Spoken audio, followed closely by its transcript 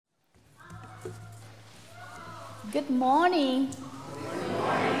Good morning.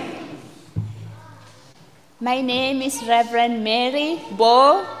 My name is Reverend Mary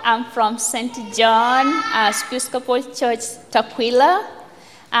Bo. I'm from St. John Episcopal Church, Tukwila.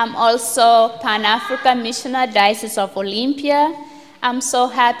 I'm also Pan-African Missionary Diocese of Olympia. I'm so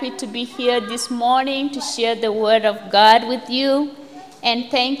happy to be here this morning to share the Word of God with you.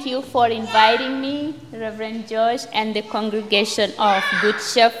 And thank you for inviting me, Reverend George, and the congregation of Good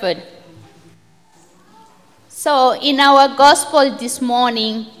Shepherd. So in our gospel this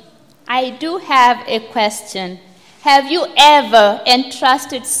morning, I do have a question. Have you ever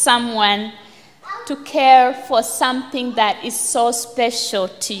entrusted someone to care for something that is so special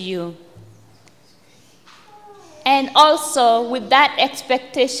to you? And also, with that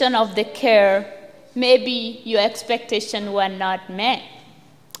expectation of the care, maybe your expectations were not met.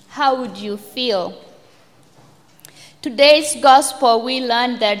 How would you feel? Today's gospel, we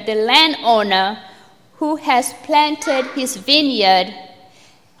learn that the landowner who has planted his vineyard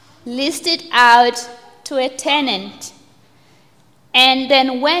leased it out to a tenant and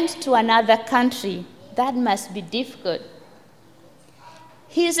then went to another country. That must be difficult.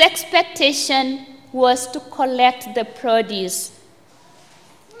 His expectation was to collect the produce.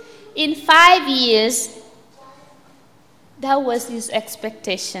 In 5 years, that was his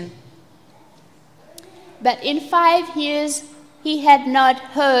expectation. But in 5 years, he had not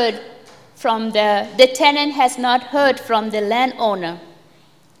heard from the tenant has not heard from the landowner.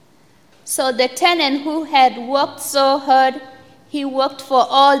 So the tenant who had worked so hard, he worked for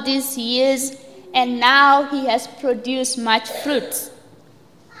all these years, and now he has produced much fruit.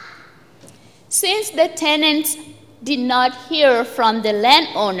 Since the tenant did not hear from the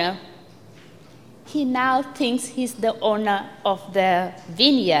landowner, he now thinks he's the owner of the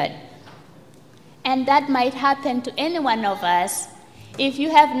vineyard. And that might happen to any one of us. If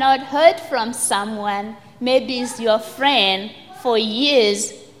you have not heard from someone, maybe it's your friend for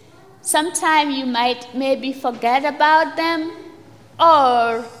years, sometimes you might maybe forget about them,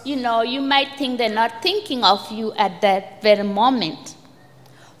 or you might think they're not thinking of you at that very moment.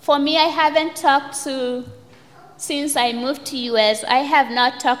 For me, I haven't talked to, since I moved to US, I have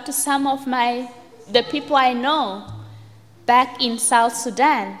not talked to some of the people I know back in South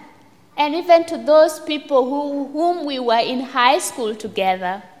Sudan. And even to those people whom we were in high school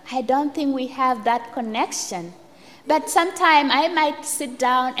together, I don't think we have that connection. But sometimes I might sit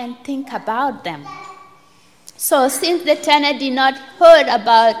down and think about them. So since the tenant did not heard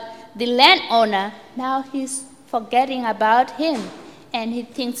about the landowner, now he's forgetting about him, and he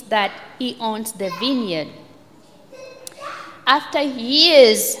thinks that he owns the vineyard. After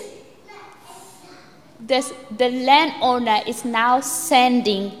years, the landowner is now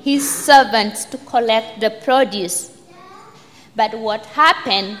sending his servants to collect the produce. But what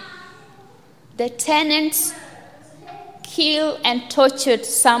happened? The tenants killed and tortured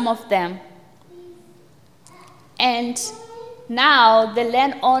some of them. And now the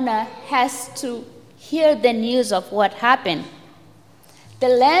landowner has to hear the news of what happened. The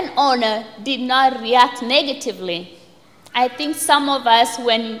landowner did not react negatively. I think some of us,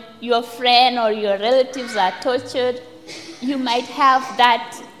 when your friend or your relatives are tortured, you might have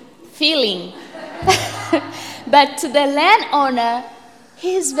that feeling. But to the landowner,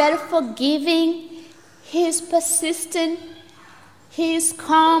 he is very forgiving, he is persistent, he is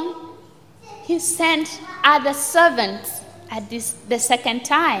calm. He sent other servants at the second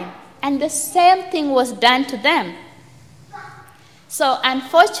time, and the same thing was done to them. So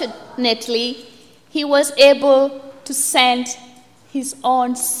unfortunately, he was able to send his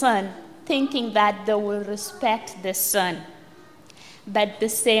own son, thinking that they will respect the son. But the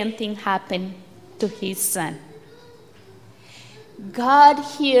same thing happened to his son. God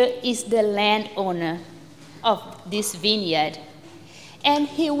here is the landowner of this vineyard, and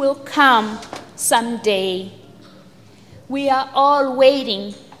he will come someday. We are all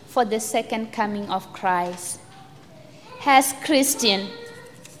waiting for the second coming of Christ. As Christian,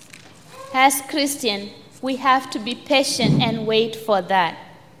 we have to be patient and wait for that.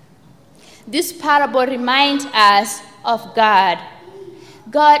 This parable reminds us of God.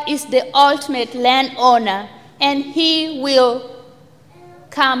 God is the ultimate landowner, and he will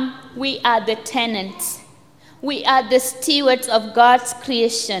come. We are the tenants. We are the stewards of God's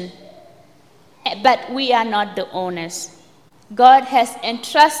creation, but we are not the owners. God has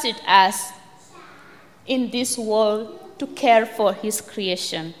entrusted us in this world to care for his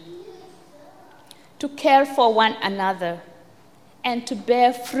creation, to care for one another, and to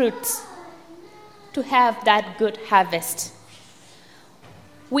bear fruits, to have that good harvest.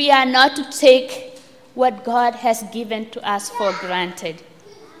 We are not to take what God has given to us for granted.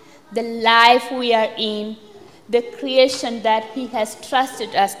 The life we are in, the creation that he has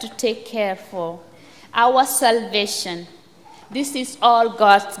trusted us to take care for, our salvation. This is all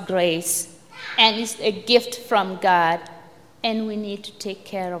God's grace, and it's a gift from God, and we need to take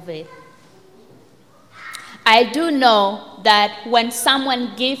care of it. I do know that when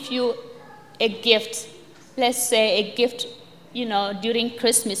someone gives you a gift, let's say a gift, during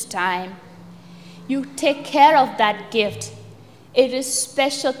Christmas time, you take care of that gift. It is a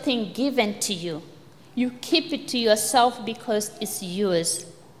special thing given to you. You keep it to yourself because it's yours.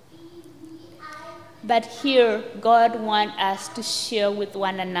 But here, God wants us to share with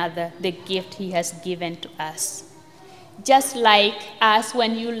one another the gift he has given to us. Just like us,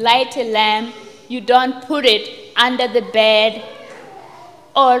 when you light a lamp, you don't put it under the bed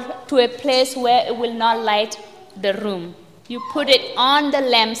or to a place where it will not light the room. You put it on the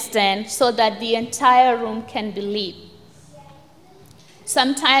lampstand so that the entire room can be lit.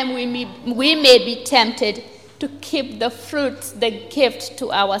 Sometimes we may be tempted to keep the fruits, the gift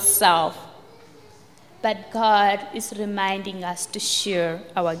to ourselves. But God is reminding us to share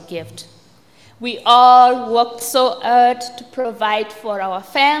our gift. We all work so hard to provide for our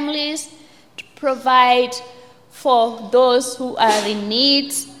families, to provide for those who are in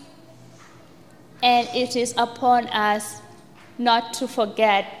need. And it is upon us not to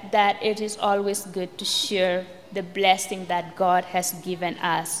forget that it is always good to share the blessing that God has given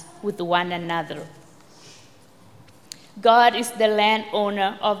us with one another. God is the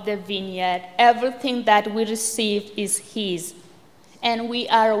landowner of the vineyard. Everything that we receive is his, and we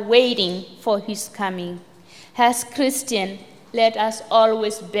are waiting for his coming. As Christians, let us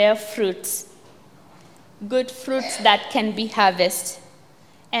always bear fruits, good fruits that can be harvested,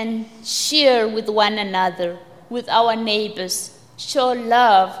 and share with one another, with our neighbors. Show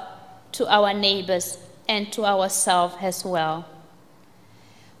love to our neighbors and to ourselves as well.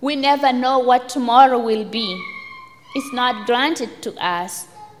 We never know what tomorrow will be. It's not granted to us.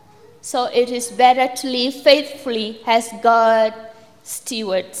 So it is better to live faithfully as God's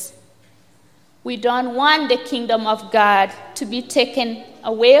stewards. We don't want the kingdom of God to be taken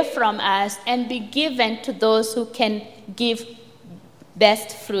away from us and be given to those who can give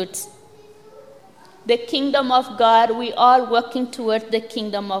best fruits. The kingdom of God, we are working towards the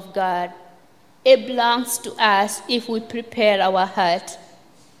kingdom of God. It belongs to us if we prepare our heart,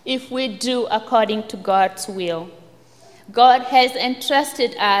 if we do according to God's will. God has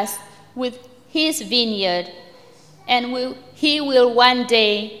entrusted us with his vineyard, and he will one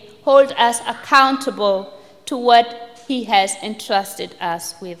day hold us accountable to what he has entrusted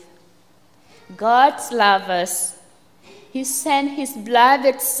us with. God loves us. He sent his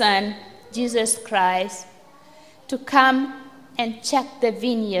beloved Son, Jesus Christ, to come and check the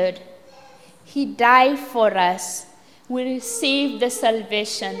vineyard. He died for us. We received the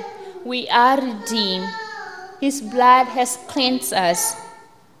salvation. We are redeemed. His blood has cleansed us.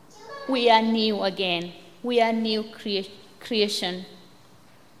 We are new again. We are new creation.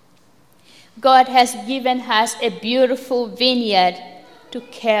 God has given us a beautiful vineyard to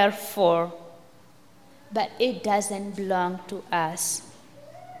care for, but it doesn't belong to us.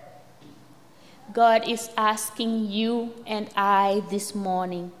 God is asking you and I this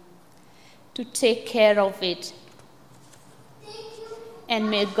morning to take care of it. And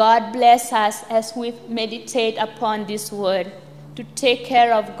may God bless us as we meditate upon this word, to take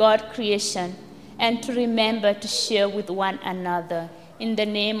care of God's creation and to remember to share with one another. In the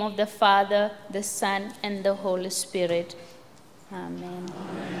name of the Father, the Son, and the Holy Spirit. Amen.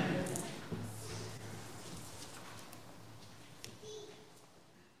 Amen.